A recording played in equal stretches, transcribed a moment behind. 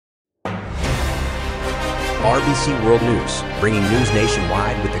RBC World News, bringing news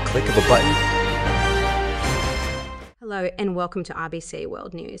nationwide with the click of a button. Hello and welcome to RBC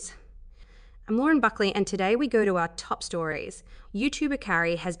World News. I'm Lauren Buckley and today we go to our top stories. YouTuber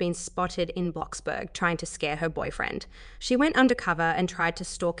Carrie has been spotted in Bloxburg trying to scare her boyfriend. She went undercover and tried to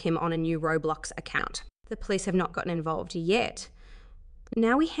stalk him on a new Roblox account. The police have not gotten involved yet.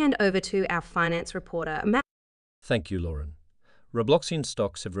 Now we hand over to our finance reporter, Matt. Thank you, Lauren. Robloxian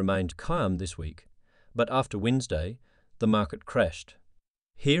stocks have remained calm this week, but after Wednesday, the market crashed.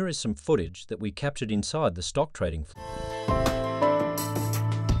 Here is some footage that we captured inside the stock trading floor.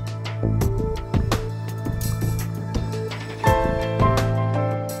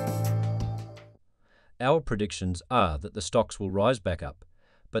 Our predictions are that the stocks will rise back up,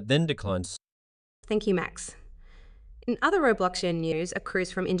 but then decline. Thank you, Max. In other Robloxian news, a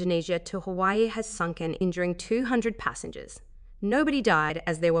cruise from Indonesia to Hawaii has sunken, injuring 200 passengers. Nobody died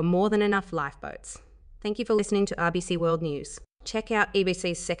as there were more than enough lifeboats. Thank you for listening to RBC World News. Check out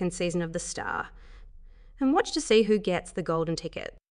EBC's second season of The Star and watch to see who gets the golden ticket.